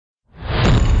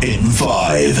In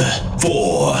 5,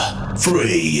 4,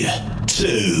 3,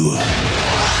 2.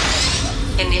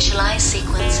 Initialize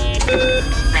sequence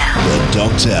now. The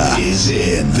Doctor is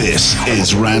in. This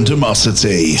is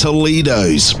Randomosity,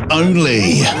 Toledo's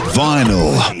only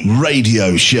vinyl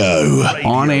radio show.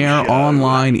 On air,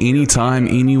 online, anytime,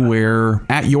 anywhere,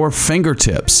 at your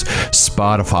fingertips.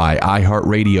 Spotify,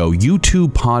 iHeartRadio, YouTube,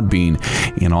 Podbean,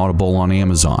 and Audible on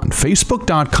Amazon.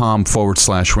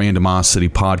 Facebook.com/Randomosity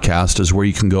Podcast is where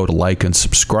you can go to like and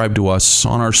subscribe to us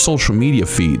on our social media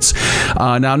feeds.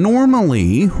 Now,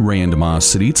 normally,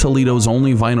 Randomosity, Toledo's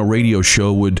only vinyl radio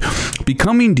show, would be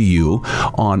coming to you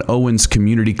on Owens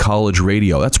Community College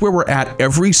Radio. That's where we're at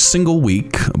every single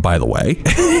week, by the way.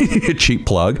 Cheap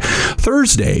plug.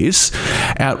 Thursdays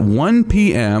at 1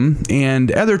 p.m.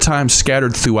 and other times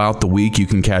scattered throughout the week. You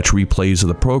can catch replays of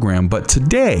the program. But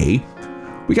today,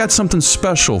 we got something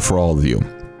special for all of you.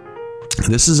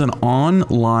 This is an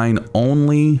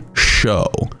online-only show.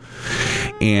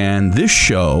 And this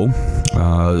show,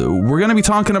 we're going to be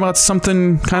talking about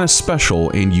something kind of special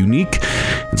and unique,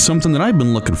 and something that I've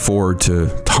been looking forward to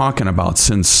talking about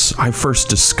since I first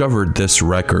discovered this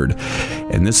record.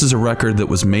 And this is a record that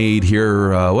was made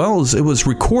here, it was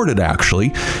recorded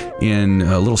actually in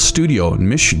a little studio in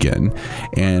Michigan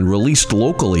and released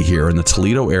locally here in the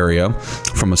Toledo area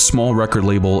from a small record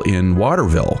label in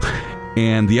Waterville.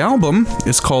 And the album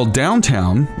is called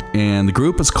Downtown, and the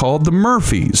group is called The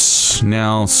Murphys.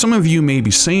 Now, some of you may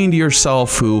be saying to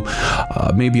yourself, who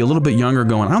may be a little bit younger,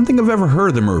 going, I don't think I've ever heard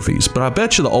of The Murphys. But I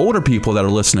bet you the older people that are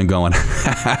listening going,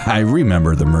 I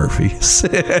remember The Murphys.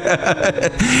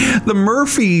 The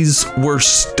Murphys were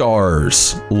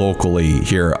stars locally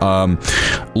here,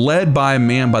 led by a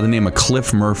man by the name of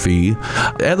Cliff Murphy,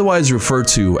 otherwise referred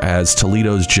to as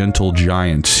Toledo's Gentle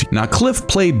Giant. Now, Cliff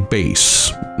played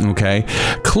bass, okay?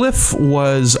 Cliff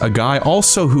was a guy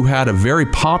also who had a very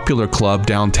popular club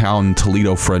downtown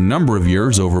Toledo for a number of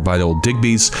years over by the old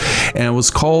Digby's, and it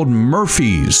was called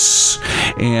Murphy's.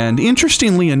 And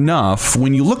interestingly enough,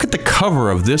 when you look at the cover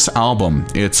of this album,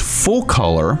 it's full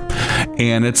color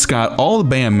and it's got all the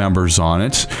band members on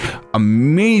it.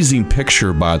 Amazing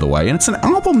picture, by the way. And it's an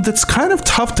album that's kind of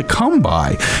tough to come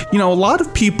by. You know, a lot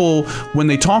of people, when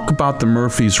they talk about the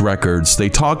Murphys records, they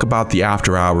talk about the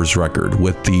After Hours record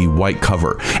with the white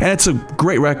cover. And it's a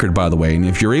great record, by the way. And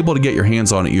if you're able to get your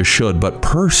hands on it, you should. But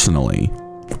personally,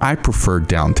 I preferred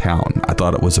Downtown. I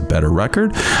thought it was a better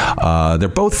record. They're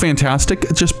both fantastic.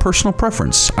 It's just personal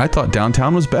preference. I thought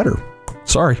Downtown was better.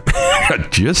 Sorry. I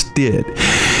just did.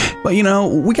 But, you know,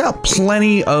 we got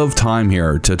plenty of time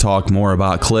here to talk more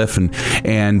about Cliff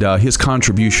and his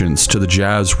contributions to the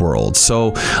jazz world.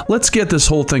 So let's get this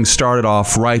whole thing started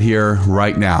off right here,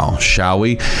 right now, shall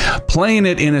we? Playing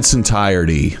it in its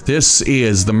entirety. This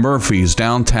is the Murphys,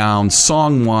 Downtown,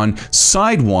 Song 1,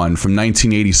 Side 1 from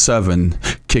 1987.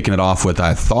 Kicking it off with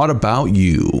I Thought About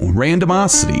You.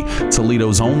 Randomosity,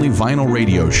 Toledo's only vinyl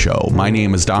radio show. My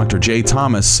name is Dr. J.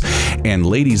 Thomas, and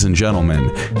ladies and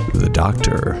gentlemen, the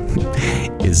Doctor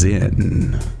is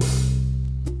in.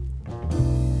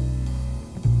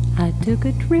 I took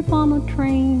a trip on a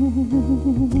train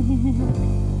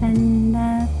and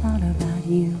I thought about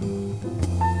you.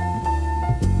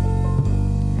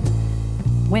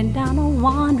 Went down a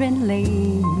wandering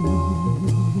lane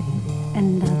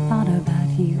and I thought about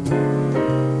you.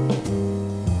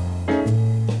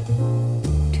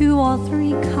 2 or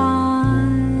 3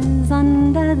 cars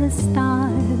under the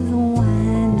stars,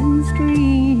 winding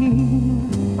stream,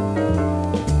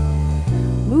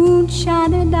 moon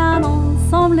shining down on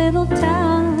some little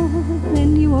town,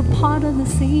 and you were part of the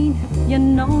scene. You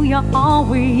know you're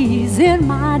always in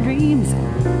my dreams.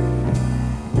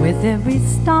 With every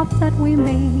stop that we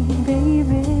made,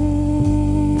 baby,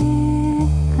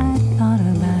 I thought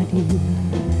about you.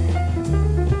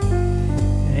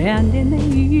 And in the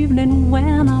evening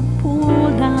when I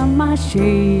pulled down my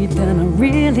shade, then I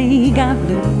really got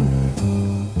blue.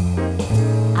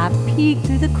 I peeked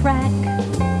through the crack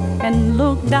and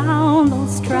looked down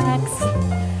those tracks,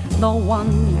 the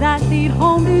ones that lead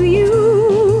home to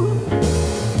you.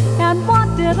 And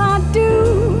what did I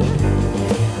do?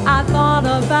 I thought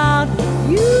about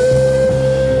you.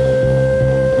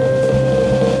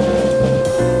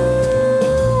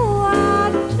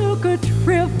 I took a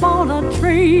trip on a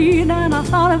train and I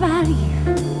thought about you.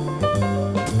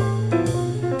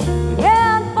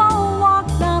 Went for a walk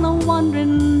down a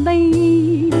wandering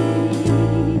lane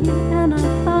and I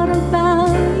thought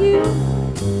about you.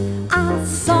 I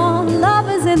saw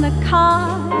lovers in the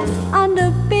car under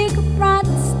big bright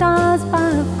stars by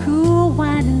a cool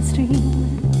winding stream.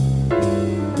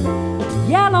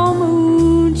 Yellow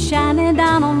moon shining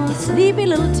down on the sleep sleepy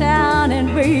little town.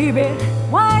 And baby,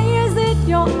 why is it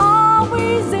you're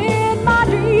always in my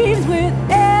dreams with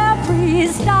every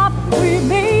stop we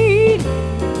made?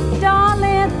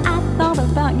 Darling, I thought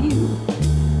about you.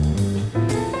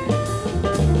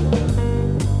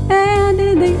 And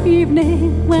in the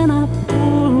evening when I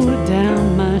pulled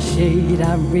down my shade,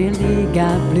 I really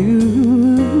got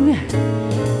blue.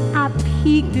 I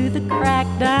peeked through the crack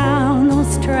down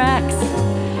those tracks.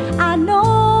 I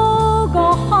know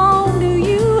go home to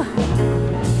you.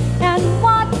 And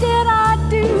what did I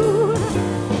do?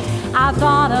 I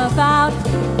thought about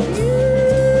you.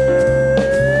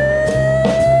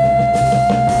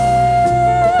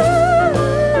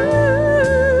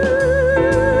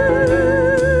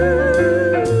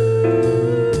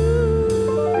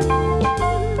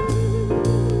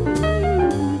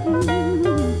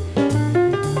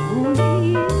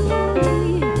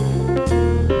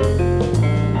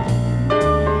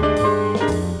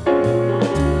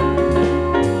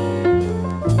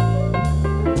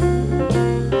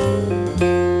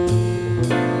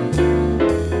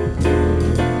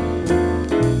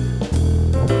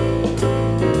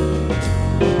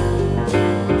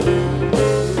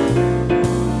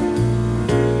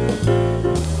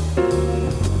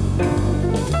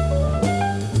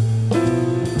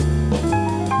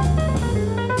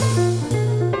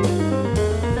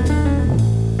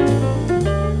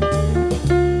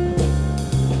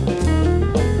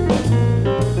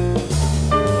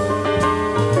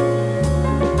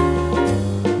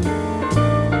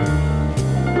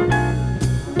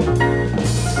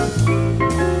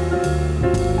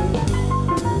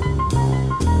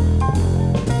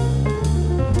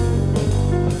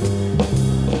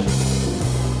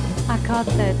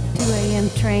 That 2 a.m.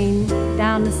 train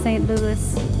down to St.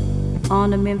 Louis, on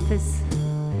to Memphis,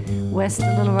 west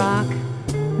of Little Rock,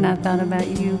 and I thought about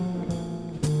you.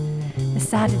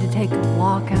 Decided to take a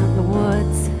walk out in the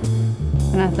woods,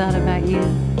 and I thought about you.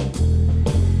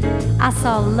 I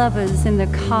saw lovers in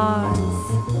their cars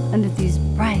under these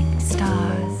bright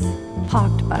stars,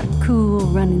 parked by cool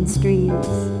running streams,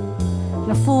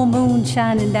 and a full moon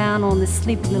shining down on this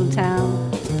sleepy little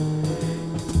town.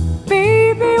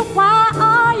 Baby, why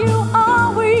are you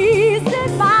always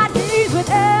in my dreams with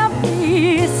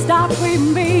every stop we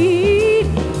made?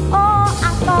 Oh,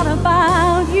 I thought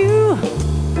about you.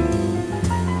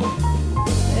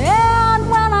 And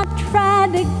when I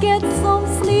tried to get some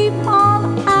sleep, all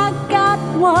I got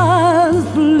was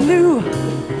blue.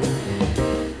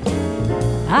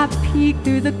 I peeked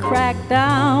through the crack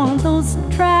down those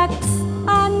tracks.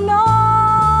 I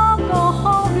know go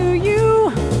home to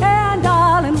you. And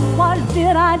darling, what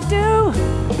did I do?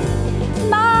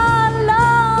 My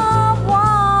love,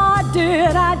 what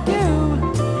did I do?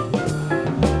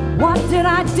 What did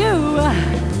I do?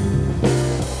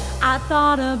 I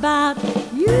thought about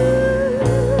you.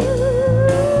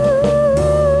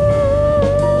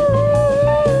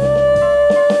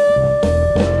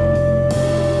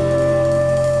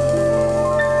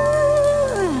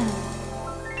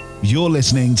 You're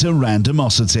listening to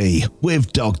Randomosity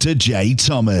with Dr. J.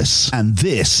 Thomas, and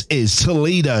this is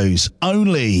Toledo's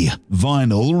only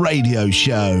vinyl radio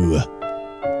show.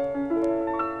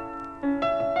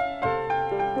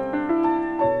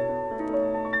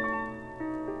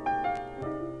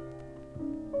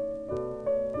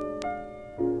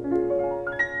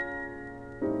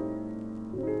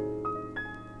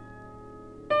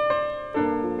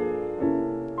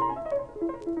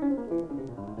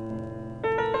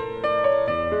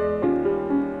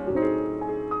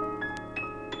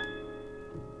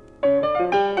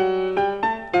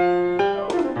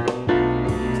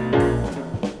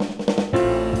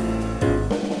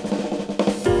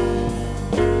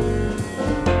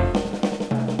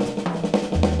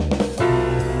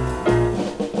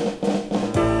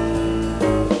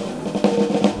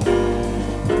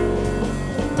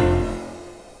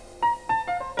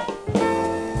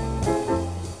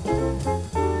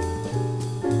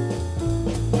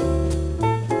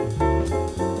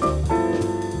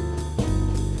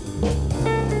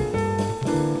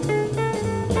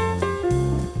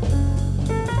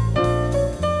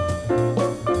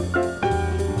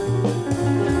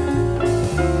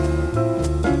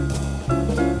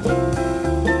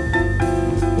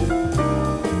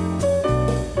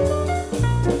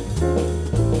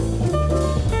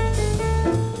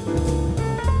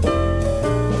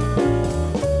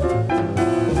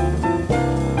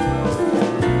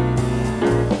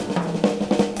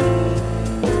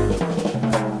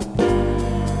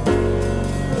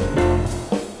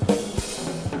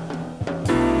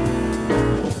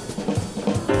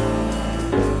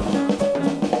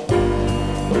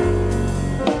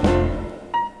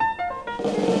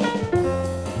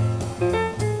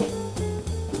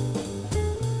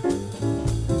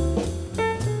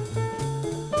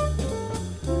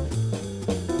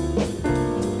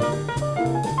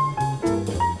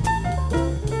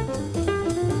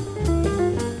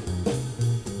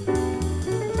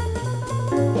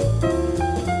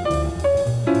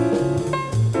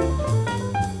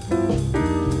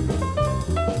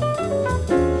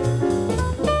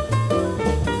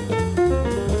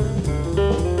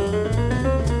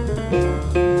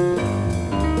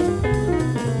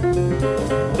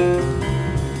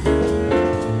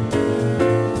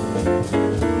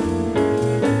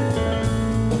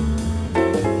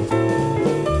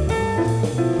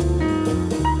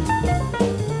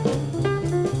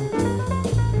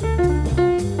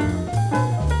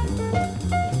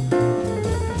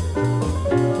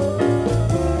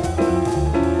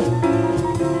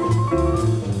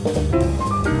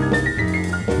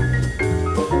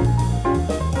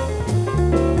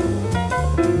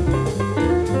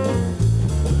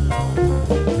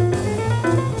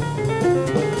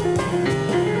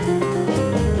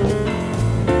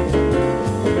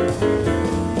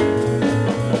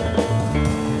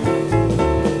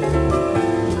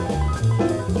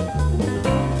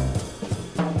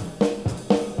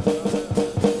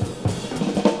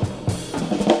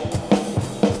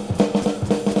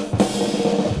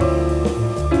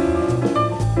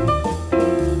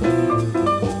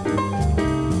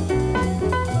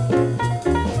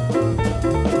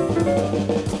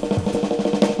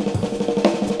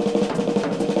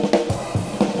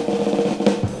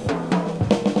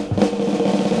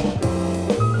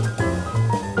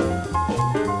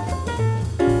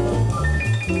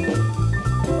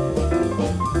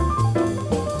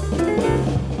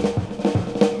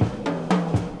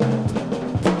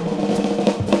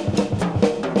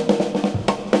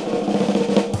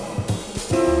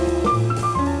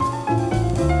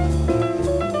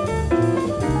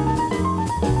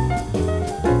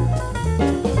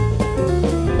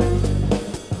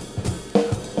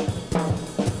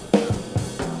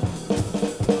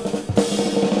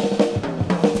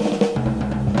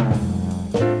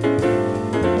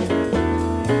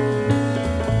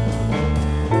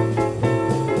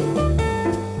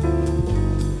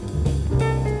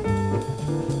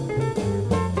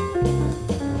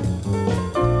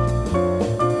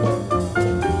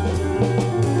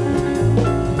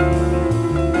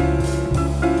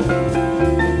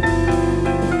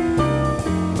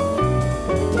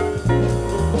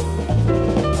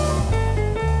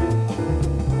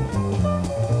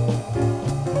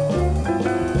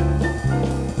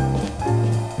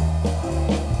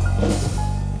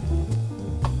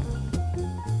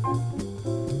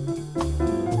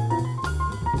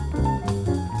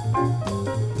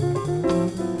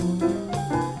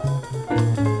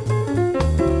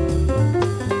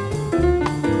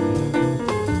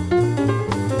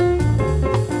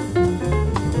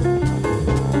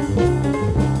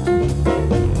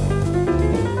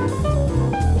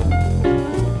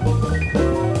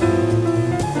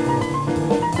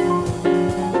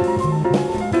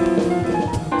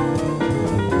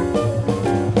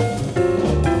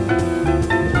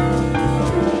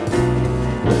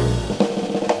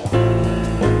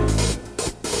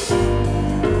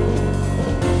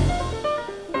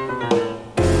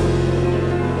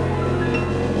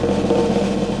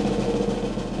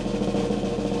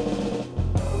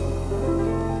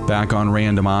 Back on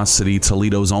Randomosity,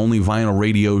 Toledo's only vinyl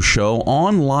radio show,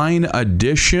 online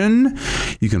edition.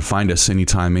 You can find us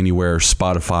anytime, anywhere,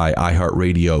 Spotify,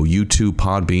 iHeartRadio, YouTube,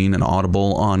 Podbean, and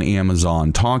Audible on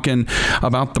Amazon. Talking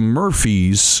about the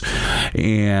Murphys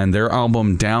and their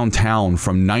album Downtown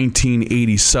from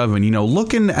 1987. You know,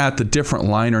 looking at the different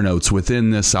liner notes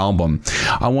within this album,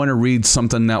 I want to read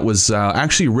something that was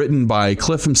actually written by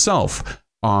Cliff himself.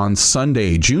 On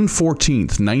Sunday, June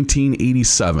 14th,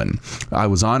 1987, I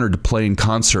was honored to play in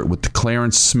concert with the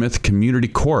Clarence Smith Community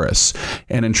Chorus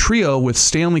and in trio with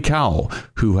Stanley Cowell,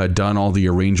 who had done all the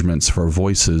arrangements for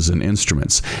voices and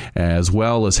instruments, as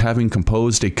well as having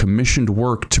composed a commissioned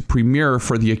work to premiere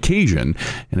for the occasion,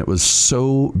 and it was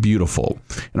so beautiful.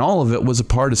 And all of it was a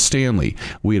part of Stanley.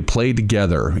 We had played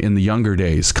together in the younger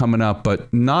days coming up,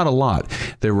 but not a lot.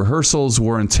 The rehearsals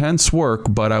were intense work,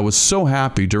 but I was so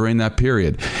happy during that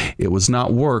period. It was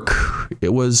not work,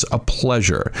 it was a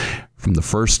pleasure. From the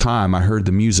first time I heard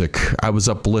the music, I was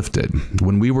uplifted.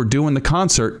 When we were doing the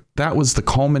concert, that was the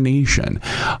culmination.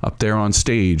 Up there on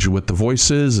stage with the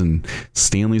voices and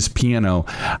Stanley's piano,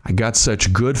 I got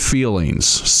such good feelings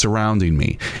surrounding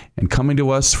me and coming to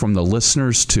us from the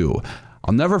listeners too.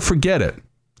 I'll never forget it.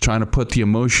 Trying to put the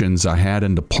emotions I had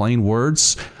into plain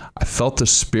words, I felt the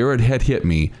spirit had hit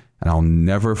me, and I'll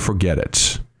never forget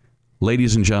it.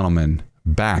 Ladies and gentlemen,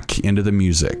 back into the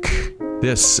music.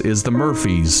 This is the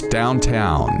Murphys,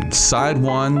 Downtown, Side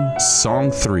 1, Song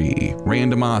 3,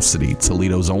 Randomosity,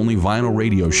 Toledo's only vinyl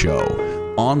radio show,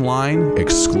 online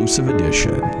exclusive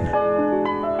edition.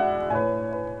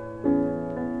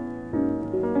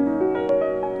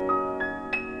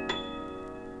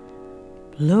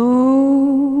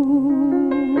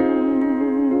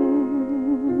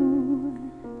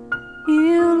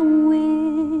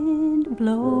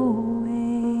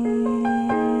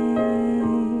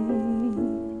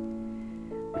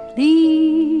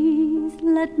 Please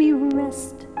let me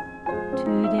rest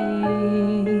today.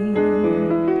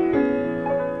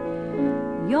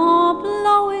 You're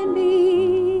blowing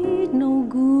me no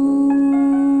good.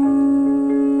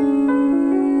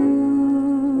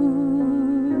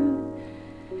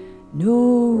 No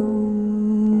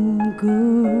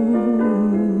good.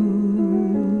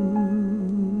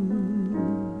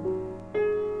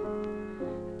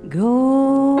 Go.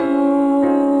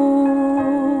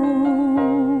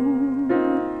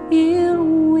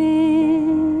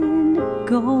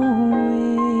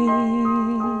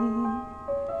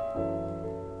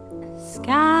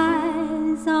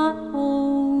 Skies are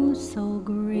oh so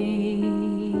gray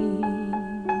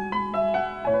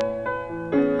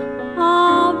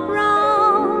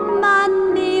around my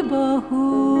neighborhood.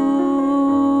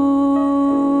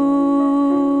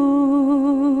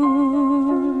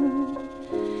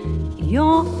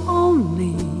 You're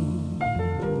only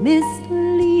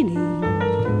misleading,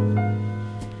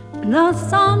 the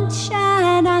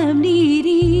sunshine I'm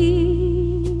needing.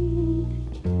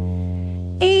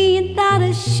 Ain't that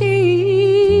a shame?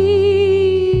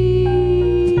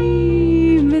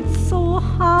 It's so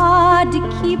hard to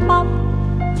keep up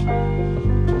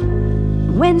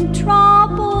when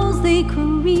troubles they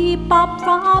creep up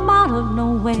from out of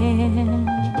nowhere,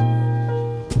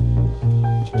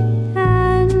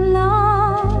 and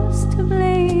love's to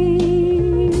blame.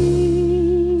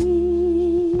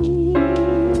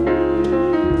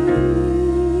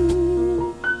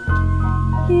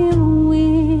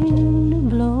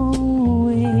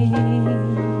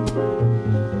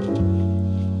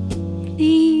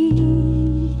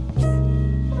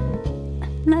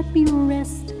 Let me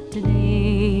rest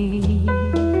today.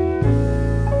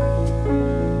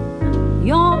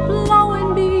 You're blowing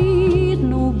me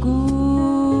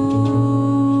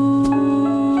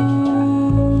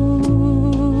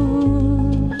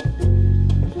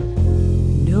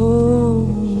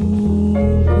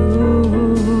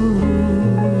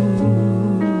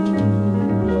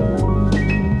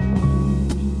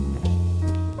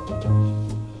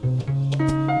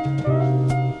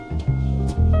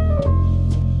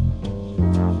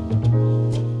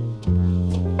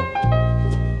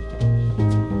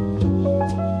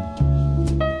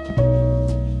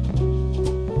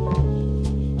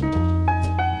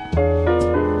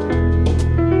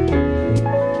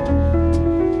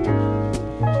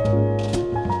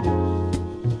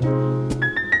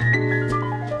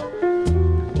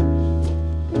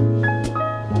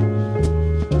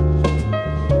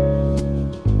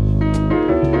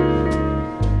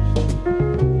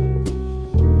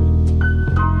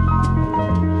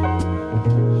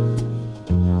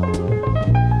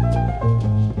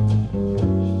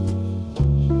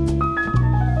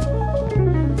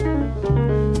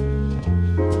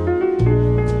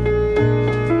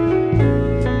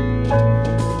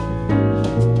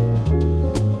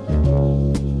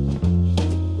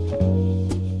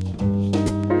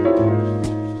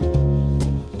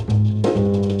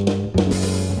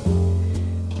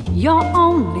you're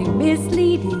only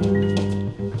misleading.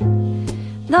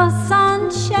 The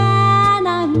sunshine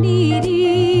I'm needing,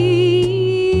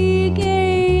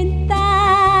 ain't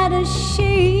that a shame?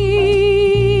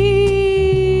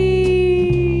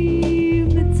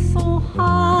 It's so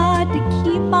hard to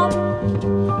keep up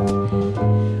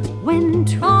when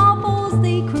troubles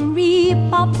they creep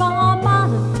up from out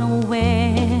of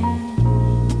nowhere.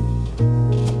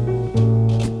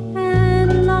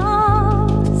 And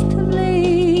love's to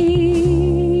blame.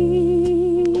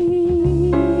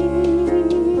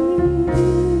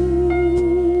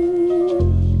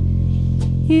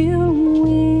 You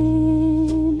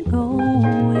win, go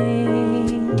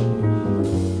away.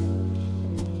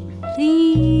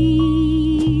 Please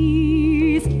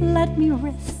let me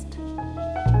rest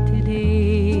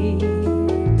today.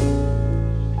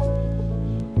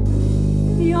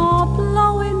 You're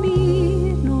blowing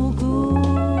me no good,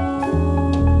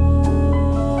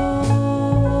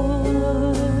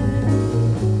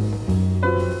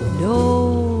 no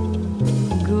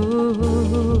good,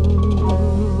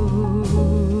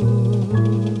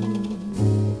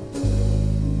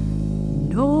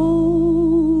 no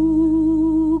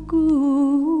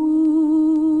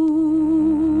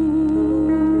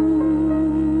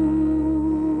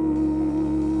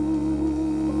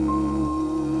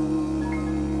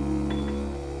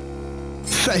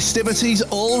Festivities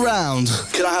all round.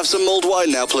 Can I have some mulled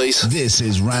wine now, please? This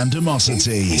is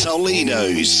Randomosity,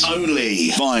 Toledo's only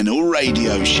vinyl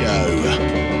radio show.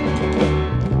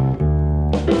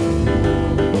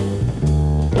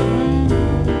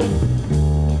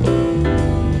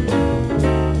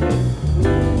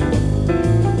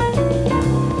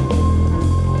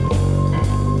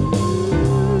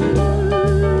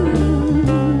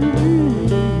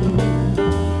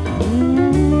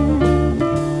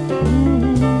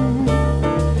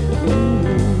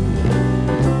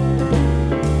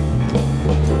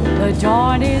 The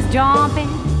joint is jumping,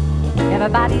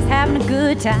 everybody's having a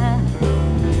good time.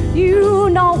 You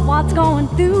know what's going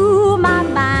through my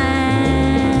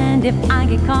mind. If I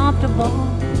get comfortable,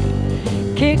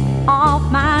 kick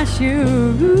off my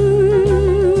shoes.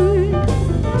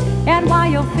 And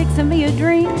while you're fixing me a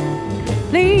drink,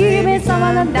 leave me some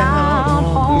of them down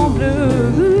home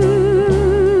blues.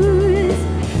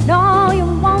 No, you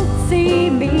won't see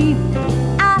me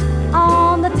out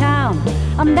on the town.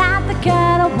 I'm not the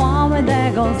kind of woman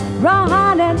that goes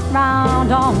running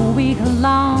round all week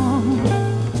long.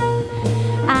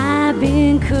 I've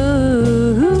been cool.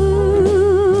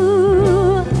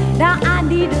 Now I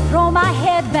need to throw my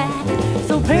head back.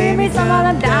 So play me some of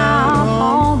them down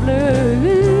home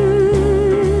blues.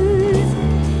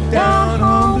 Down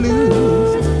home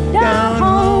blues. Down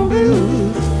home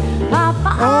blues.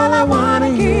 Papa, all I wanna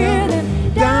hear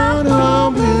them down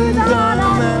home blues all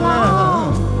night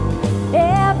long.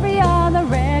 Every other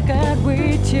record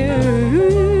we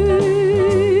choose,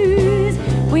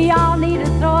 we all need to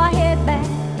throw our head back.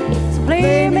 So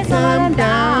play me some of them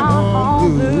down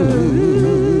home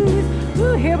blues.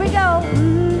 Ooh, here we go.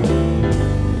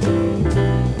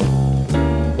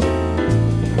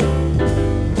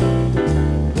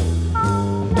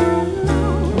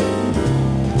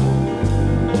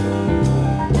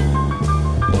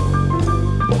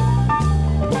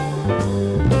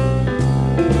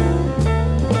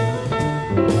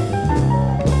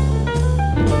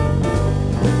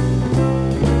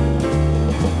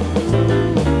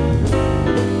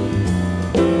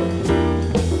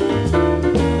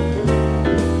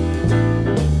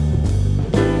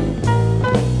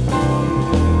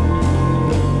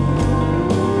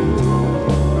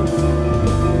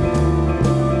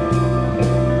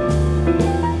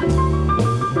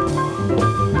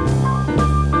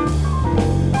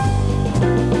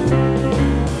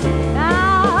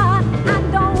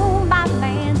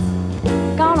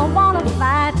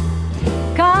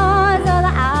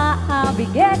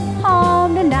 Get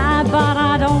home tonight, but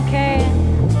I don't care.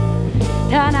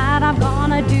 Tonight I'm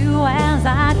gonna do as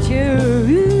I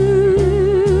choose.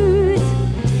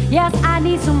 Yes, I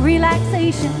need some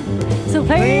relaxation, so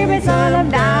play me some of them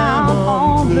down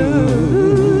home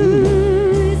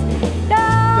blues.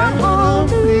 Down home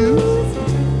blues.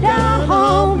 Down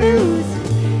home blues.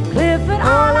 Clifford,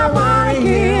 all I wanna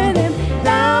hear them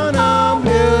down home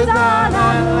blues all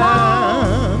night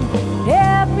long.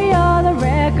 Every other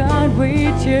record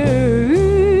we choose,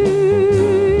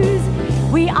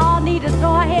 we all need to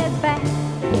throw our heads back.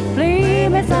 Play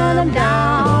me some of them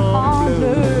down home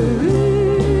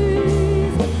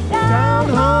blues. Down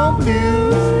home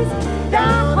blues.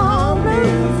 Down home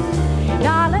blues.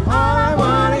 Darling, all I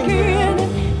wanna hear them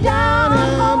down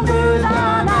home blues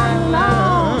all night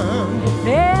long.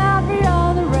 Every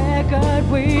other record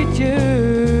we choose.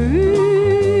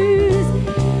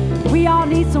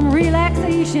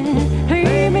 wishing,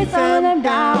 leave me turning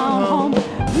down home.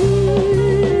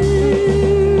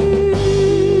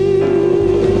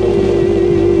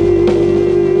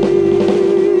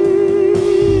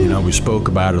 We spoke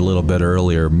about it a little bit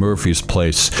earlier, Murphy's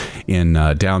Place in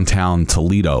downtown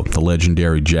Toledo, the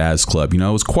legendary jazz club. You know,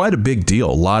 it was quite a big deal.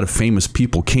 A lot of famous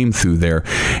people came through there,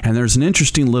 and there's an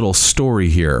interesting little story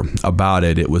here about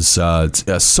it. It was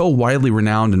so widely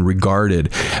renowned and regarded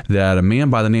that a man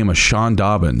by the name of Sean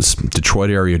Dobbins, Detroit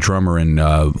area drummer and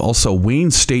also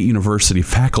Wayne State University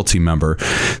faculty member,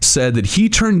 said that he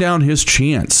turned down his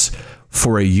chance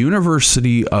for a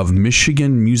University of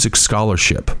Michigan music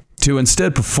scholarship to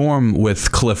instead perform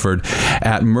with Clifford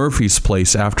at Murphy's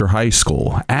Place after high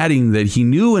school, adding that he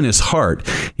knew in his heart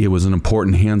it was an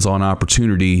important hands-on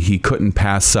opportunity he couldn't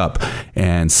pass up.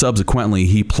 And subsequently,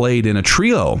 he played in a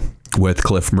trio with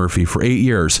Cliff Murphy for 8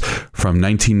 years, from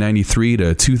 1993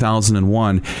 to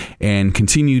 2001, and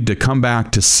continued to come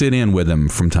back to sit in with him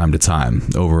from time to time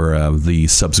over the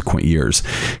subsequent years.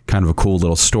 Kind of a cool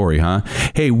little story, huh?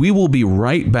 Hey, we will be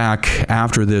right back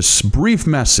after this brief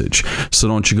message, so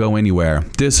don't you go anywhere.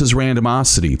 This is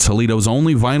Randomosity, Toledo's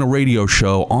only vinyl radio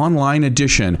show, online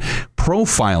edition,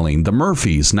 profiling the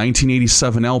Murphys'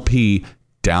 1987 LP,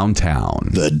 Downtown.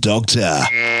 The Doctor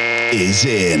is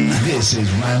in. This is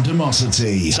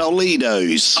Randomosity,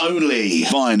 Toledo's only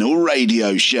vinyl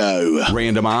radio show.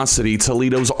 Randomosity,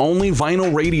 Toledo's only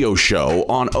vinyl radio show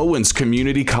on Owens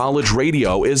Community College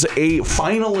Radio, is a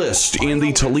finalist in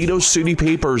the Toledo City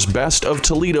Paper's Best of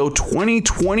Toledo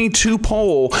 2022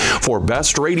 poll for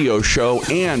Best Radio Show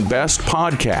and Best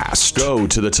Podcast. Go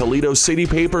to the Toledo City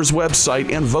Paper's website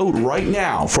and vote right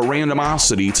now for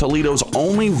Randomosity, Toledo's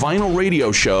only vinyl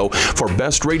radio show for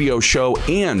Best Radio Show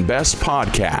and Best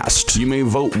Podcast. You may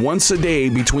vote once a day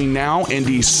between now and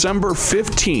December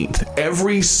 15th,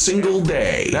 every single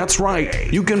day. That's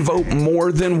right, you can vote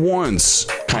more than once.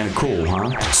 Kind of cool,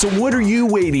 huh? So what are you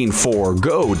waiting for?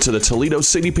 Go to the Toledo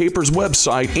City Paper's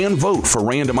website and vote for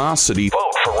Randomosity.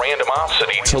 Vote for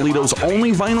Randomosity, Toledo's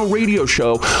only vinyl radio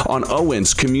show on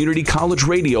Owens Community College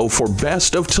Radio for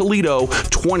Best of Toledo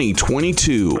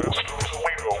 2022.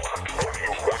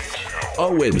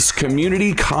 Owens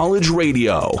Community College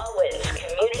Radio. Owens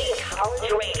Community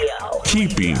College Radio.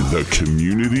 Keeping the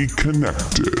community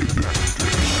connected.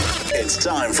 It's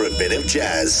time for a bit of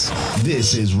jazz.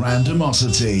 This is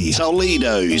Randomosity,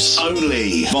 Toledo's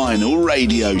only vinyl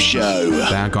radio show.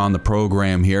 Back on the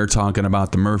program here, talking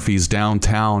about the Murphys'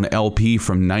 Downtown LP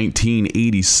from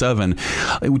 1987.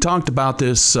 We talked about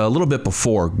this a little bit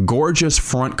before. Gorgeous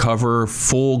front cover,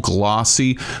 full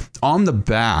glossy. On the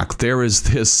back, there is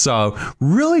this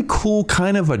really cool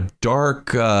kind of a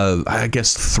dark, I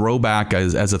guess, throwback,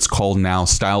 as it's called now,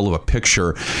 style of a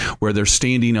picture, where they're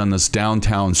standing on this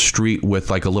downtown street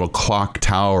with like a little clock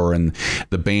tower, and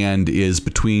the band is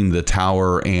between the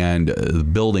tower and the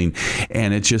building.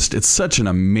 And it's such an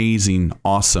amazing,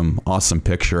 awesome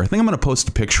picture. I think I'm going to post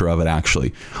a picture of it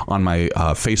actually on my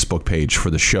Facebook page for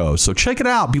the show. So check it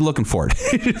out. Be looking for it.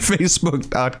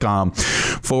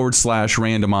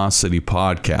 Facebook.com/Randomosity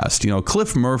Podcast. You know,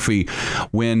 Cliff Murphy,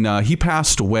 when he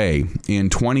passed away in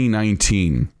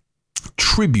 2019,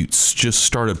 tributes just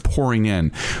started pouring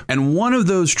in. And one of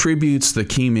those tributes that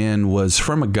came in was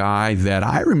from a guy that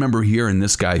I remember hearing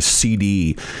this guy's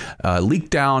CD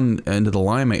leaked down into the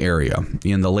Lima area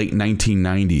in the late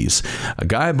 1990s. A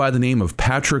guy by the name of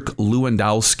Patrick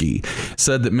Lewandowski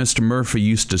said that Mr. Murphy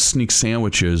used to sneak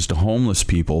sandwiches to homeless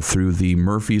people through the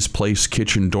Murphy's Place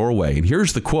kitchen doorway. And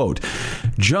here's the quote: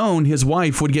 "Joan, his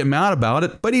wife, would get mad about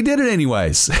it, but he did it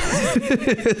anyways."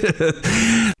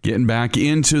 Getting back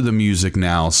into the music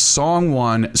now. Song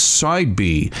 1, Side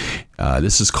B.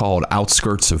 This is called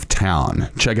Outskirts of Town.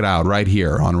 Check it out right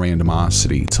here on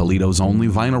Randomosity, Toledo's only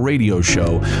vinyl radio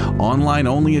show, online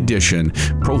only edition,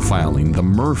 profiling the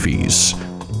Murphys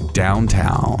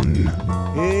Downtown.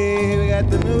 Hey, we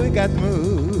got the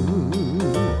move,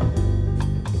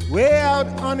 way out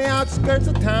on the outskirts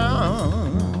of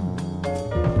town.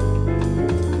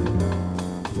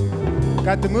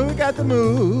 Got the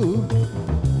move,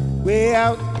 way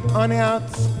out on the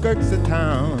outskirts of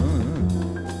town.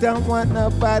 Don't want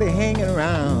nobody hanging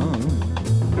around.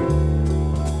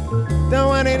 Don't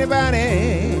want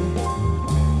anybody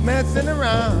messing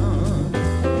around.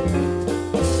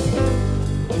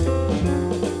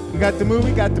 We got the move,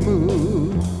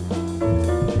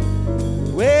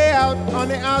 way out on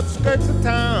the outskirts of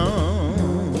town.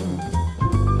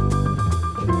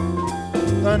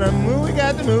 Gonna move, we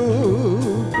got to move,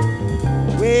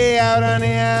 way out on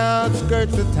the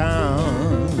outskirts of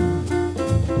town.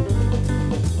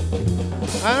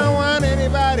 I don't want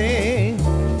anybody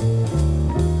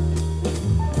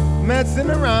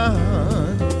messing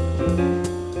around.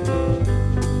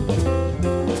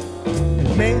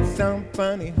 It may sound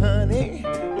funny, honey,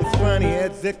 as funny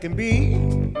as it can be.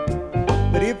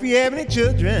 But if you have any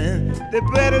children, they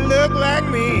better look like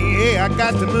me. Yeah, I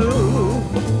got to move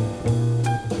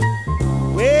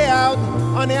way out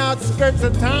on the outskirts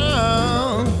of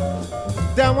town.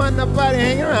 Don't want nobody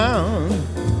hanging around.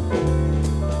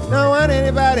 Don't want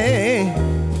anybody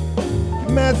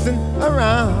messing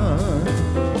around.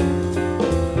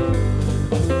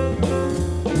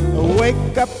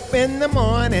 Wake up in the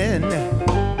morning,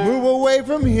 move away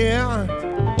from here,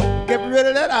 get rid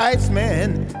of that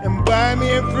Iceman and buy me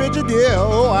a Frigidaire.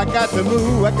 Oh, I got to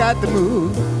move, I got to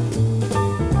move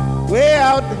way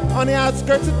out on the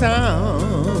outskirts of town.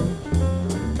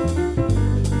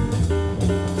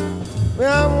 We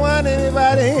don't want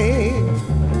anybody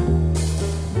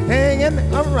hanging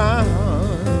around.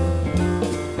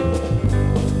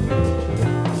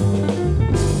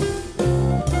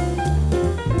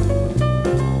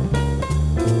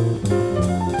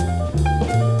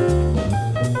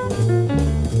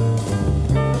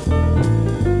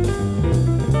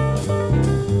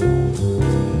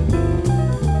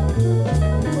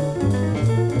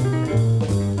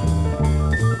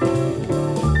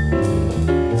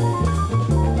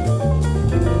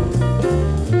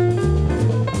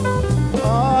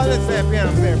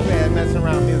 Piano player playing messing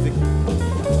around music.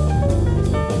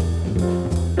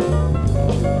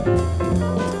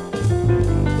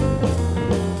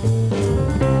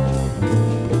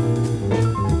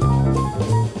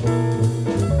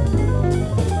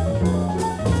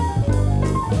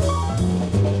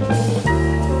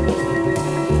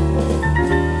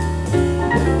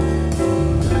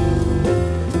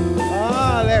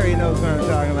 Oh, Larry knows what I'm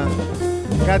talking about.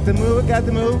 Got to move, got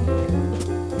to move.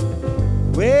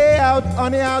 Way out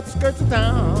on the outskirts of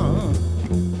town.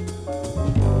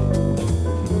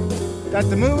 Got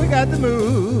to move, we got to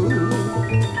move.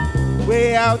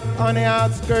 Way out on the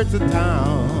outskirts of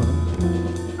town.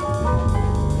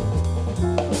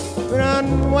 We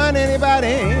don't want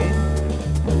anybody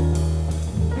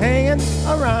hanging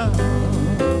around.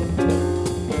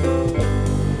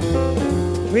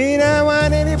 We don't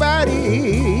want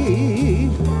anybody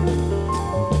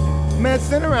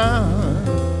messing around.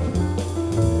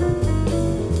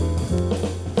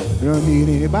 We don't need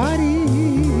anybody.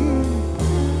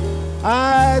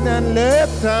 I done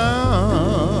left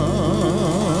town.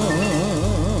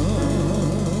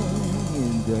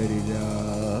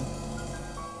 Da-dee-da.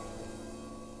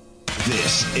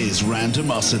 This is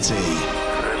Randomosity.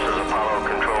 This is Apollo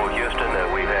Control Houston.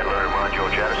 We've had lunar module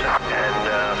jettison.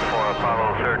 And for Apollo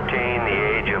 13, the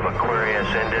age of Aquarius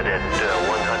ended at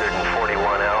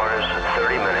 141 hours,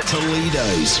 30 minutes.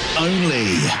 Toledo's only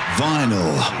vinyl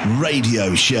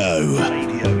radio show.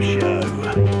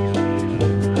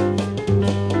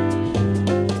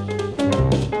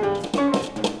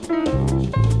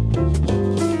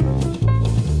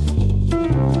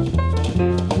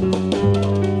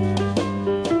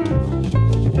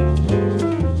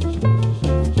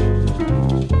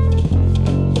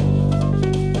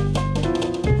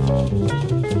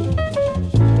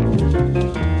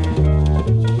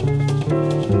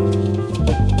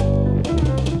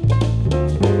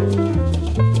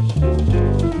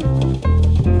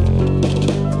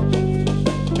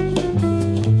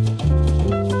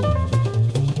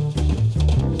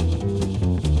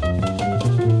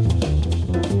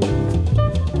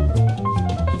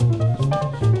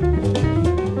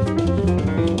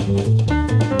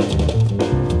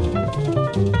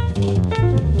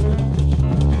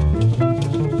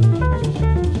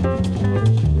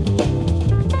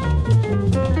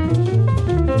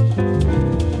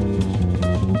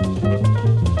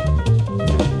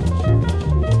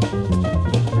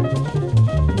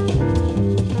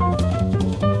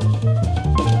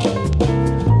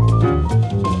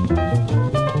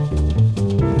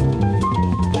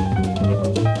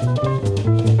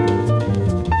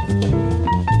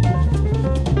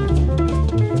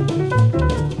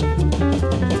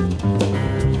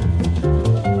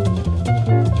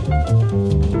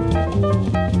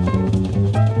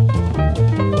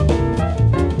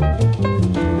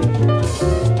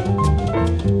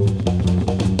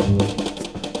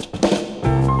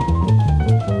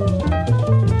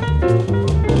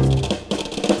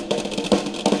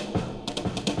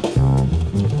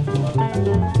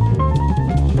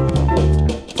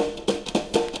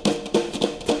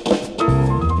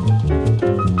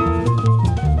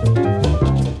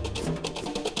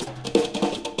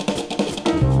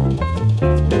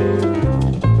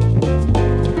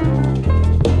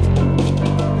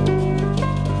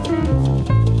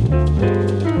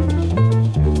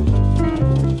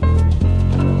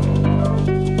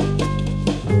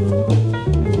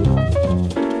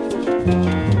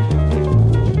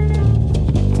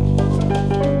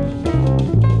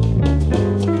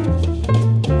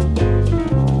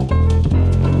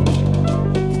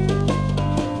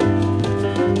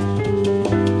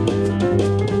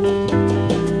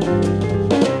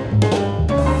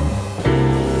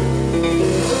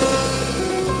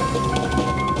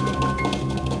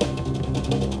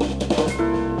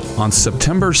 on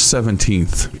September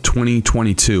 17th,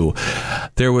 2022,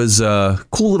 there was a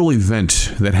cool little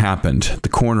event that happened at the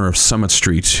corner of Summit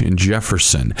Street in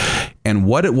Jefferson. And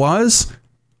what it was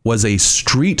a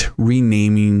street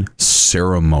renaming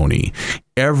ceremony.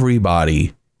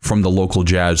 Everybody from the local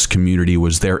jazz community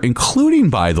was there, including,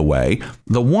 by the way,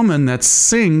 the woman that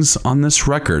sings on this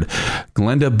record,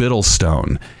 Glenda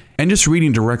Biddlestone. And just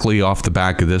reading directly off the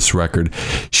back of this record,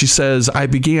 she says, I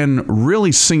began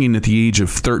really singing at the age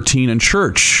of 13 in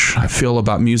church. I feel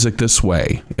about music this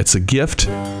way. It's a gift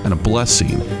and a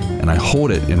blessing, and I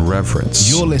hold it in reverence.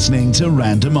 You're listening to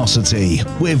Randomosity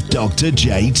with Dr.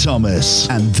 J. Thomas,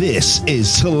 and this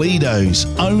is Toledo's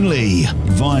only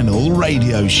vinyl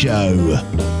radio show.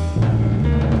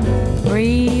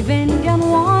 Brave Indian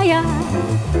warrior,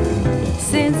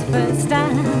 since first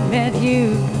I met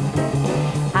you,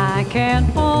 I can't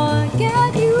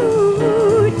forget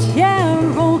you,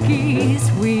 Cherokee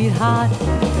sweetheart,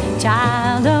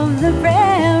 child of the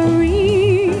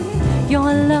prairie.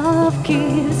 Your love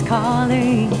keeps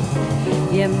calling,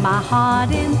 in my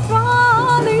heart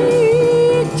enthralling,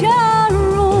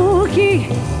 Cherokee.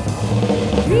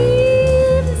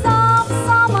 Dreams of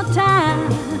summertime,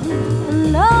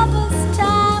 lover's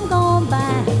time gone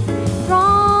by,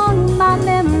 from my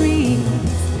memories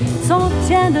so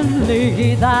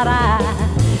tenderly that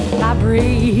my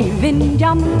brave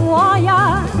Indian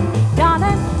warrior,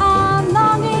 darling, I'm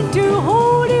longing to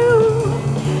hold you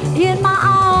in my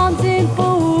arms and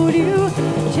fold you,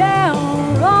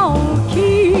 Cherokee.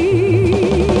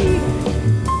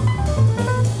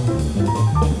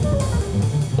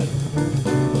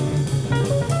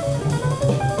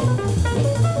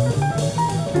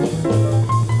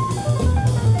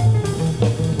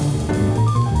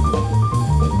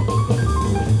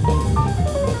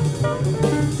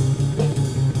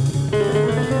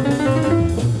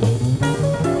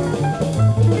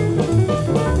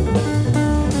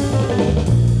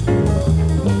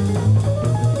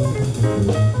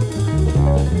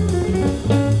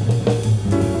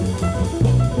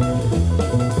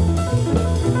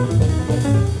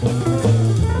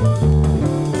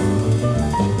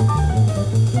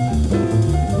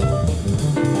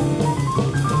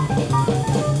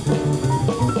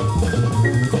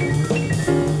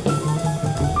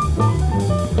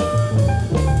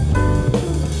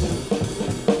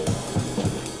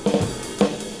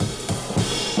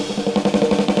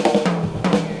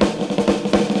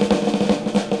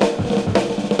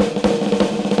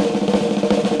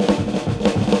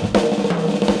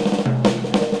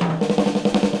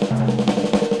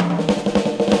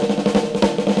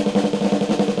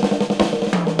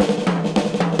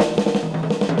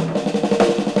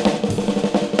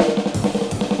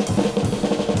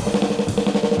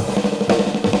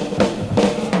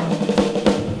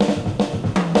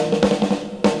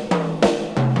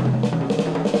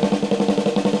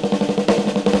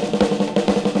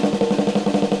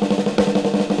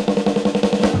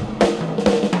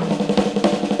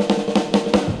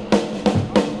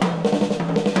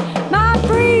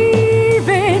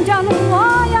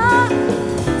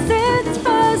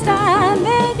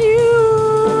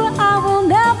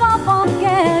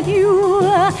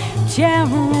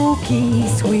 Cherokee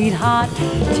sweetheart,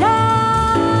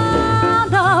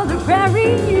 child of the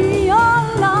prairie, your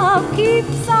love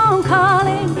keeps on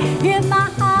calling in my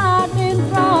heart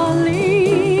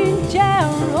enthralling,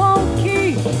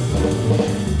 Cherokee.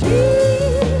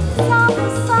 Dreams of the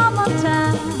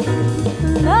summertime,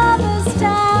 lover's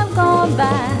time gone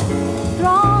by,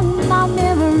 throng my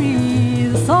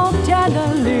memories so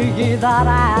tenderly that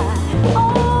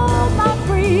oh, my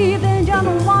breathing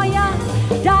young warrior,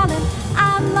 darling,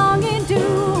 I'm longing to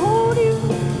hold you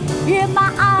in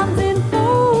my arms and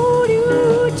fold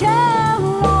you, Cherokee.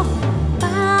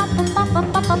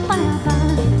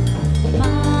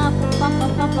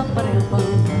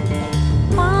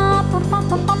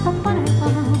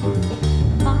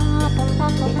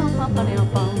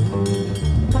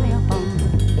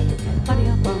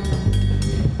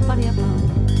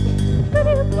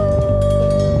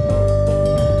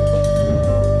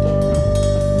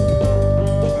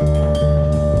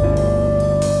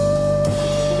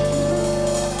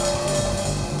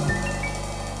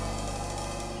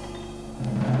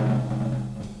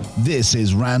 This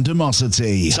is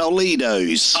Randomosity,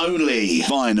 Toledo's only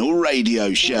vinyl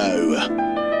radio show.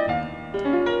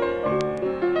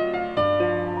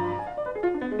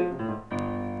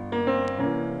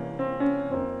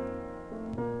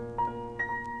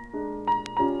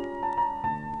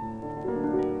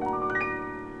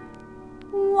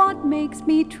 What makes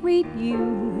me treat you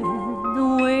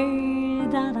the way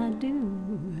that I do?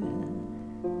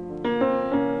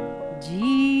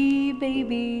 Gee,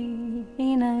 baby,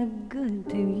 ain't I good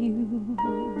to you?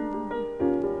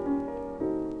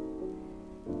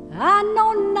 I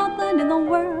know nothing in the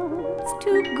world's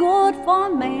too good for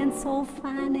a man so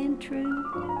fine and true.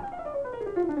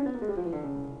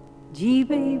 Gee,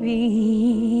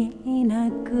 baby, ain't I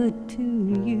good to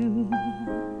you?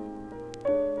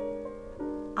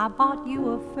 I bought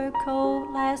you a fur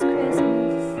coat last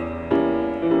Christmas,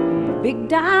 big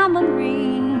diamond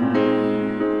ring,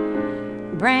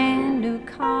 brand new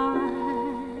car,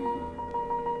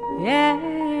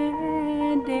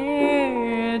 and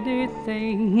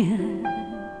everything.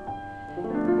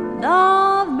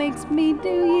 Love makes me do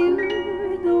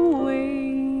you the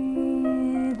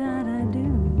way that I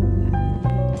do.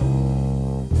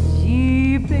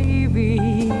 Gee, baby,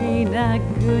 ain't I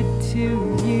good to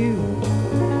you?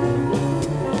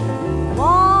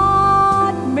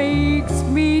 What makes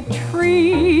me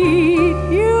treat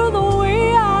you the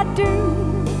way I do?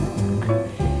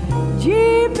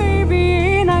 Gee, baby,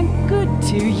 ain't I good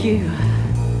to you?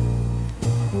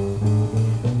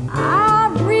 I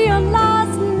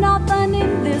realize nothing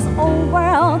in this old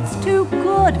world's too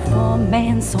good for a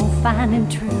man so fine and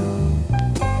true.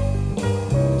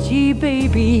 Gee,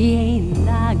 baby, ain't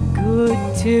I good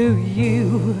to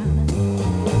you?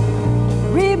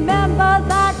 Remember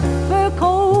that fur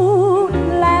coat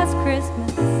last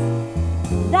Christmas,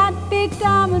 that big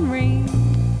diamond ring,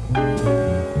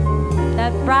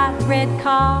 that bright red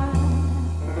car,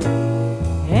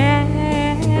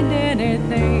 and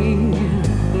anything.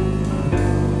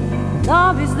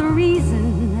 Love is the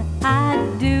reason I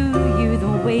do you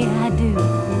the way I do.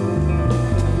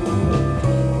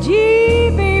 Gee,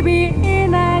 baby,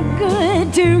 ain't I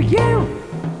good to you?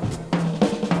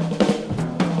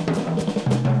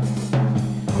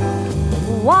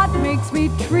 What makes me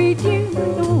treat you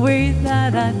the way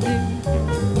that I do?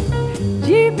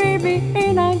 Gee, baby,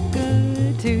 ain't I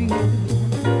good to you?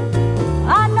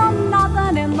 I know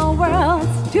nothing in the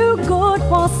world's too good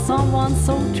for someone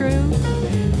so true.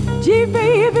 Gee,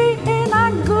 baby, ain't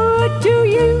I good to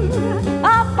you?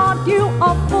 I bought you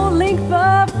a full-length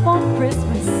fur for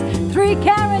Christmas,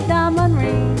 3-carat diamond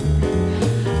ring,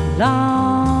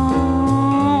 long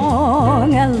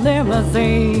and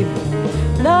limousine.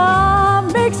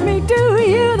 Love makes me do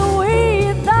you the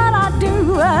way that I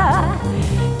do.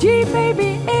 Gee,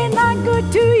 baby, ain't I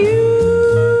good to you?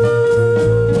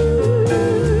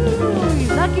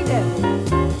 Lucky devil.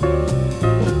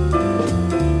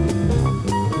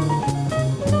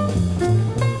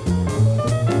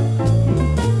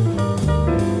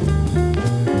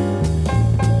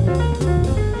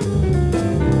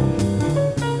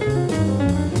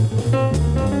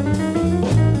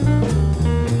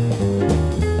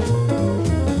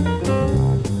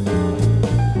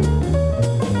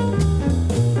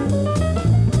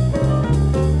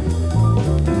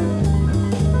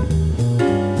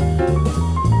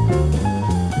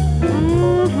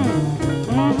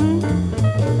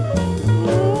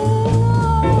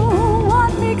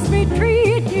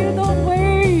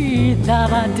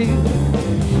 That I do.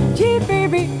 Gee,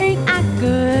 baby, ain't I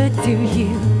good to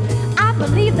you? I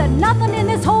believe that nothing in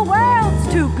this whole world's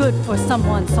too good for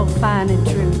someone so fine and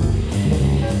true.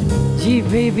 Gee,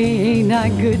 baby, ain't I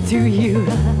good to you?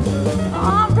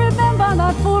 I remember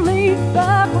that full-length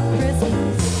fur for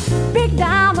Christmas, big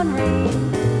diamond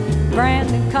ring, brand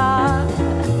new car,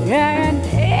 and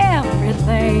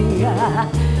everything.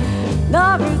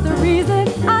 Love is the reason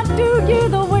I do you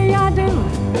the way I do.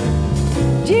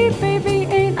 Gee, baby,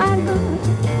 ain't I good?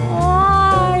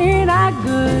 Oh, ain't I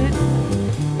good?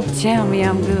 Tell me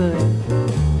I'm good.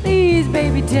 Please,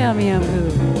 baby, tell me I'm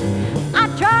good. I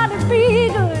try to be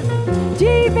good.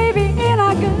 Gee, baby, ain't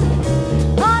I good?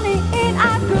 Honey, ain't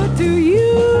I good to you?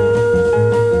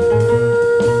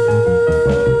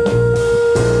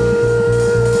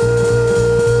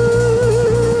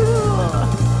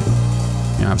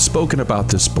 I've spoken about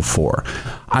this before.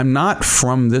 I'm not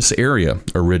from this area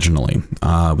originally.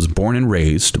 I was born and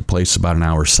raised a place about an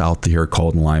hour south of here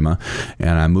called Lima,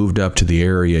 and I moved up to the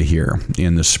area here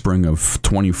in the spring of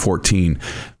 2014.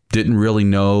 Didn't really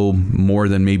know more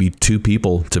than maybe 2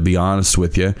 people, to be honest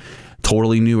with you.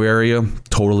 Totally new area,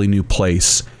 totally new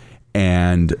place.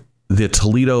 And the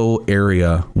Toledo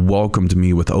area welcomed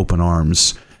me with open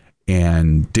arms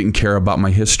and didn't care about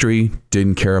my history,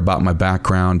 didn't care about my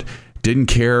background, didn't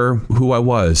care who I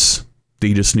was.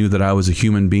 They just knew that I was a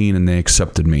human being and they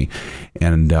accepted me.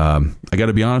 And I got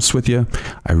to be honest with you,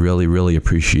 I really, really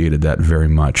appreciated that very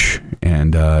much.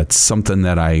 And it's something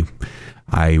that I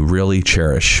I really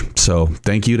cherish. So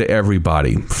thank you to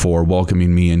everybody for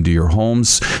welcoming me into your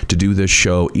homes to do this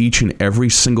show each and every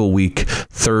single week,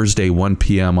 Thursday, 1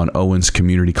 p.m. on Owens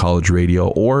Community College Radio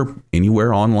or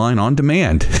anywhere online on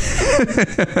demand.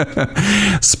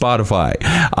 Spotify,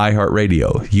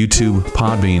 iHeartRadio, YouTube,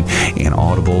 Podbean, and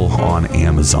Audible on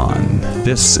Amazon.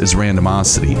 This is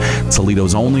Randomosity,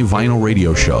 Toledo's only vinyl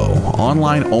radio show,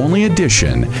 online only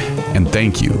edition, and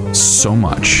thank you so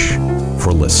much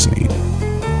for listening.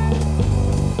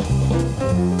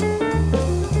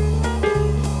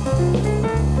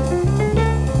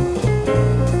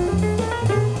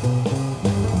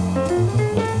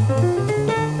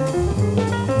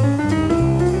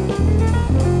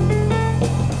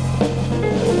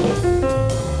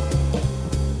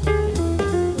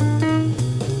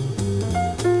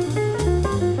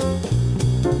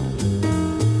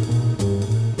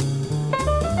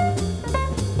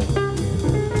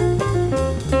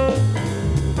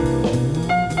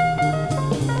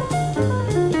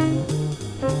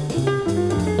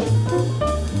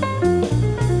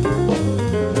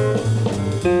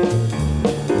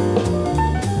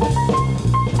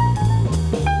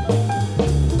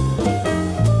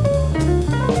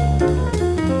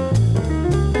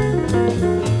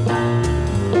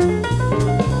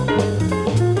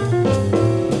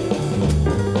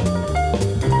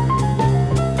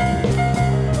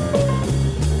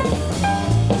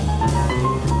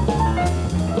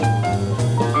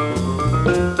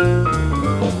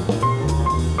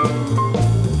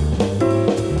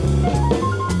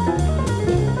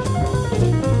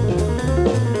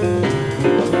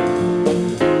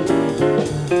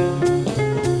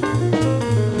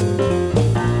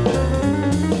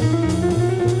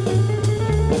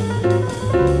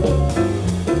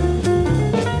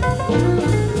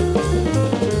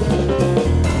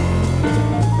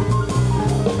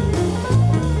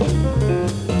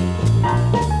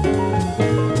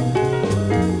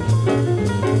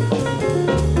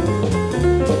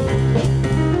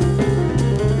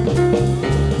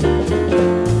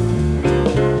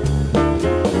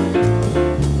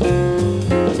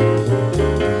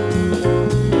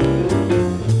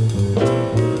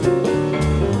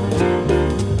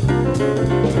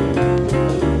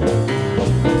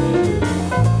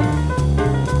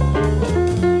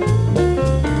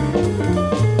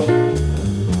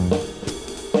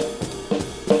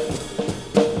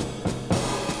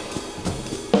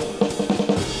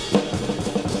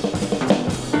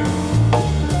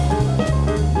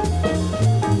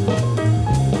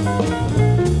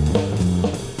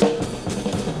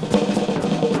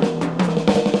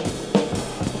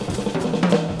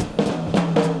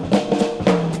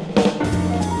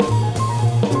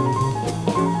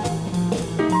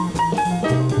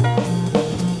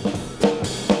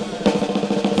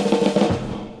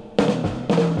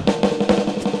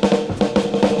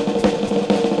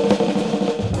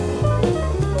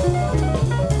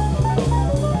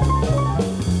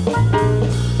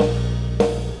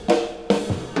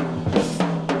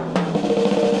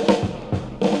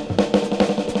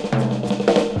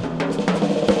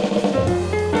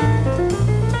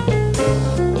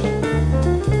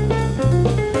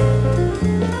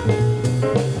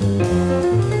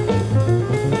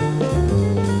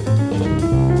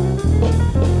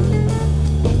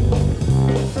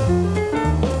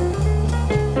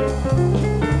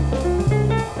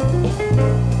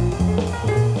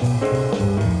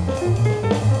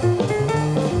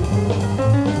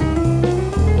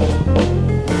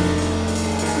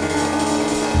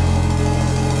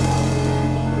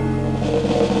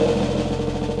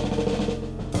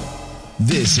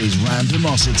 This is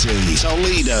Randomosity,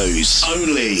 Toledo's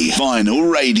only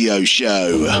vinyl radio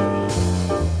show.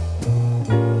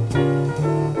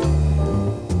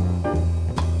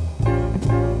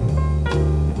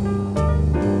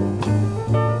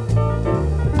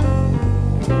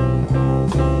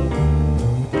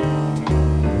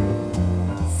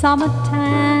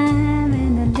 Summertime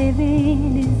and the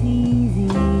living is easy.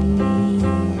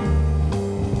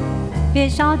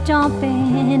 Fish are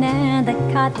jumping and the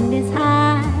cotton is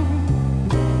high.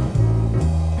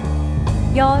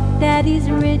 Your daddy's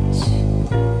rich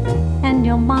and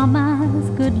your mama's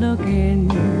good looking.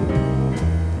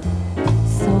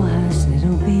 So hush,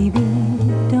 little baby,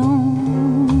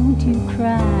 don't you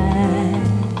cry.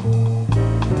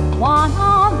 One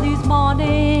of these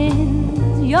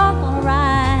mornings you're gonna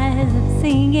rise up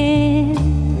singing.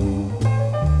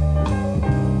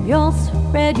 You'll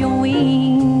spread your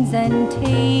wings and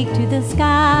take to the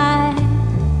sky.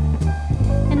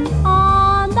 And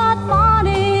on that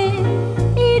morning,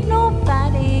 ain't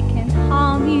nobody can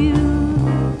harm you.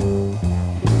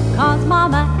 'Cause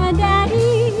mama and daddy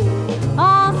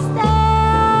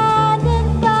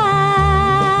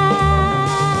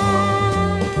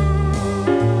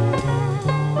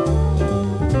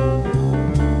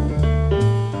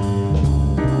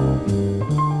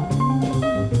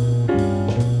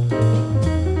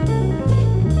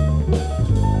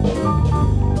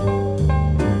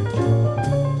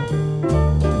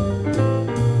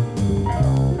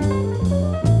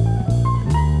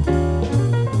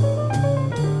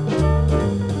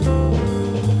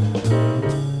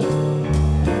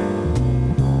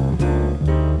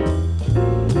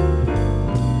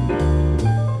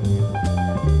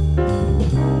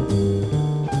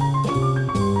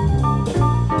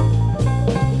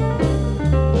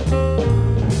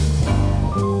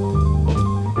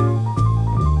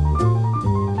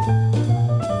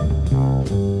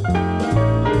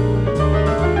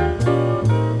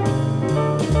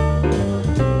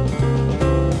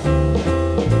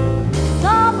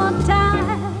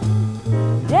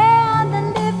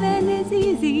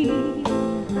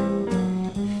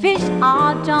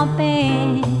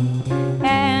jumping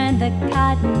and the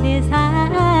cotton is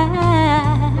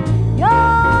high.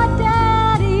 Your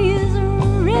daddy's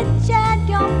rich and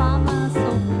your mama's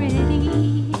so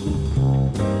pretty.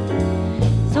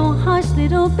 So hush,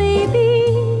 little baby,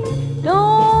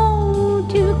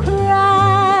 don't you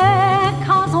cry,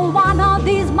 'cause one of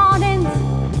these mornings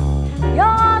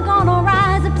you're gonna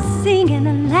rise up singing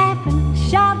and laughing and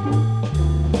shouting.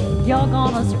 You're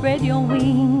gonna spread your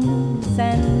wings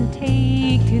and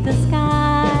take to the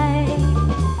sky.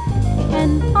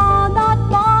 And on that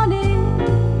morning,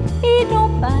 ain't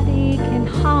nobody can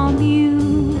harm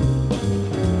you,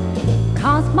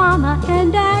 'cause mama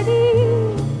and daddy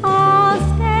are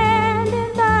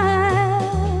standing by,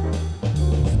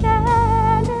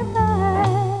 standing by,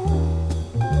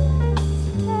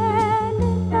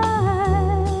 standing by.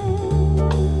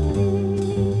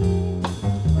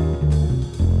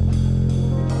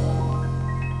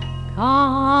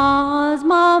 'Cause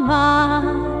mama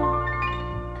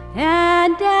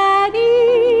and daddy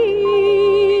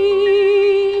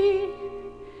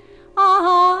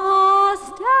are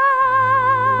standing by.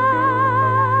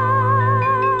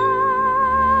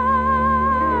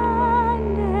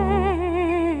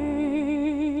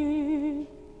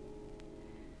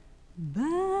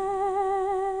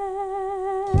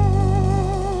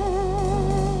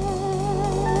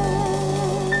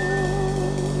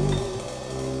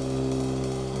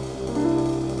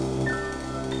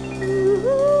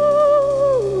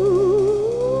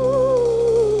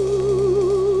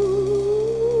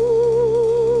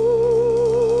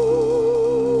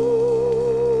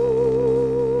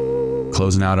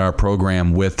 Closing out our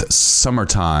program with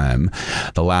Summertime,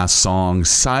 the last song,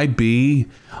 side B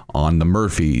on the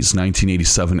Murphys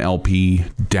 1987 LP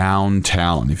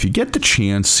Downtown. If you get the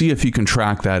chance, see if you can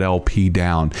track that LP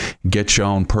down. Get your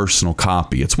own personal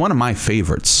copy. It's one of my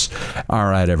favorites. All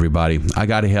right, everybody, I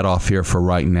got to head off here for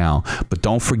right now. But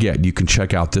don't forget, you can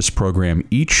check out this program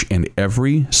each and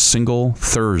every single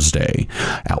Thursday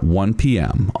at 1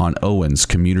 p.m. on Owens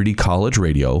Community College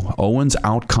Radio,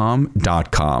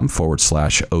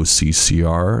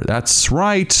 owensoutcome.com/OCCR. That's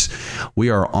right. We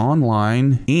are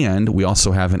online, and we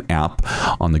also have an app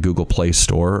on the Google Play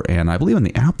Store, and I believe in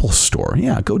the Apple Store.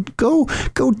 Yeah, go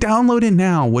download it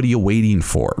now. What are you waiting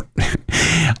for?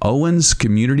 Owens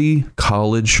Community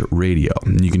College Radio.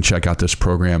 You can check out this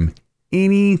program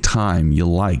anytime you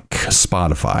like.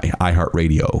 Spotify,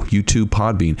 iHeartRadio, YouTube,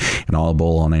 Podbean, and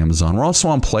Audible on Amazon. We're also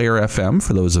on Player FM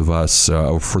for those of us,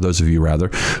 for those of you rather,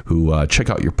 who check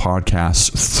out your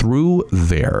podcasts through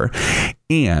there.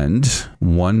 And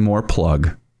one more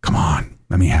plug. Come on,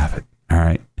 let me have it. All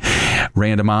right.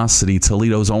 Randomosity,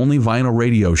 Toledo's only vinyl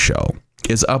radio show,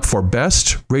 is up for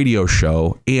Best Radio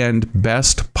Show and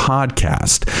Best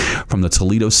Podcast from the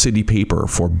Toledo City Paper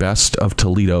for Best of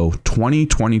Toledo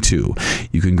 2022.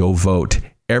 You can go vote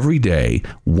every day,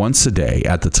 once a day,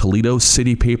 at the Toledo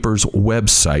City Paper's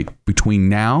website between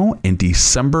now and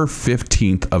December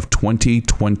 15th of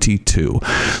 2022.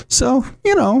 So,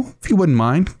 if you wouldn't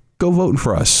mind, go voting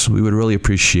for us. We would really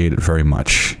appreciate it very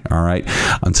much. All right.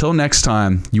 Until next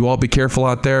time, you all be careful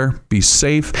out there. Be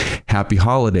safe. Happy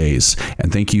holidays.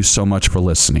 And thank you so much for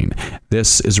listening.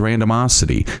 This is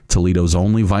Randomosity, Toledo's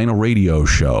only vinyl radio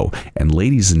show. And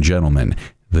ladies and gentlemen,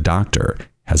 the doctor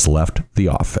has left the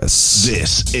office.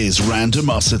 This is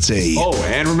Randomosity. Oh,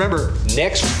 and remember,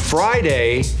 next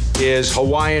Friday is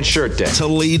Hawaiian Shirt Day.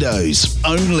 Toledo's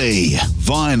only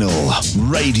vinyl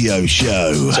radio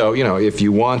show. So, if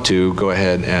you want to, go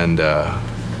ahead and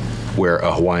wear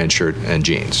a Hawaiian shirt and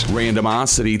jeans.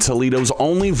 Randomosity, Toledo's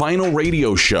only vinyl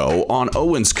radio show on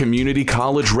Owens Community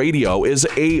College Radio, is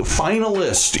a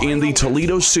finalist in the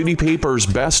Toledo City Paper's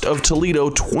Best of Toledo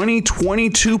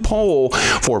 2022 poll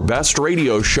for Best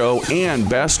Radio Show and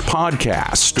Best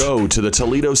Podcast. Go to the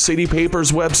Toledo City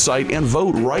Paper's website and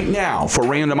vote right now for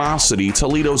Randomosity,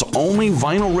 Toledo's only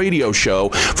vinyl radio show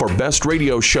for Best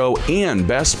Radio Show and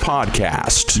Best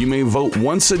Podcast. You may vote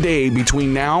once a day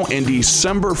between now and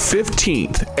December 15th,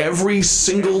 every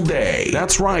single day.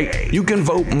 That's right, you can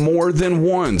vote more than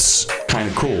once. Kind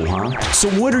of cool, huh? So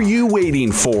what are you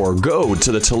waiting for? Go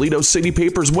to the Toledo City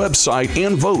Paper's website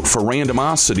and vote for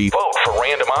Randomosity. Vote for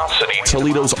Randomosity,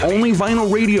 Toledo's only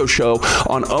vinyl radio show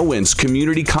on Owens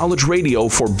Community College Radio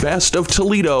for Best of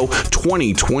Toledo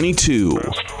 2022.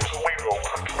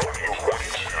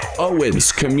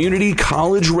 Owens Community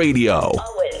College Radio.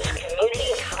 Owens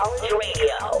Community College Radio.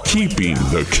 Keeping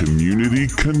the community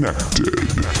connected.